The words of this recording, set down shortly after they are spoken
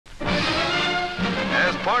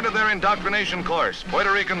As part of their indoctrination course,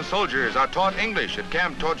 Puerto Rican soldiers are taught English at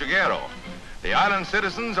Camp Tortuguero. The island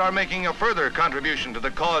citizens are making a further contribution to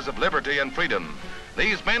the cause of liberty and freedom.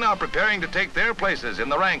 These men are preparing to take their places in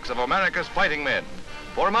the ranks of America's fighting men.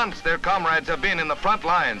 For months, their comrades have been in the front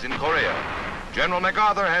lines in Korea. General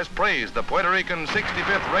MacArthur has praised the Puerto Rican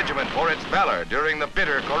 65th Regiment for its valor during the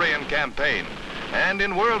bitter Korean campaign. And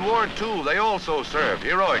in World War II, they also served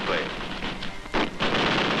heroically.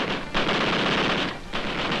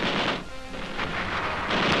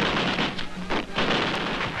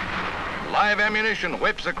 Live ammunition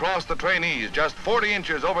whips across the trainees just 40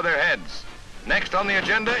 inches over their heads. Next on the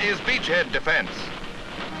agenda is beachhead defense.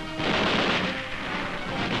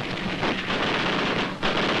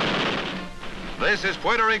 This is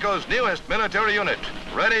Puerto Rico's newest military unit,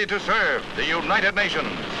 ready to serve the United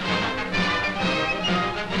Nations.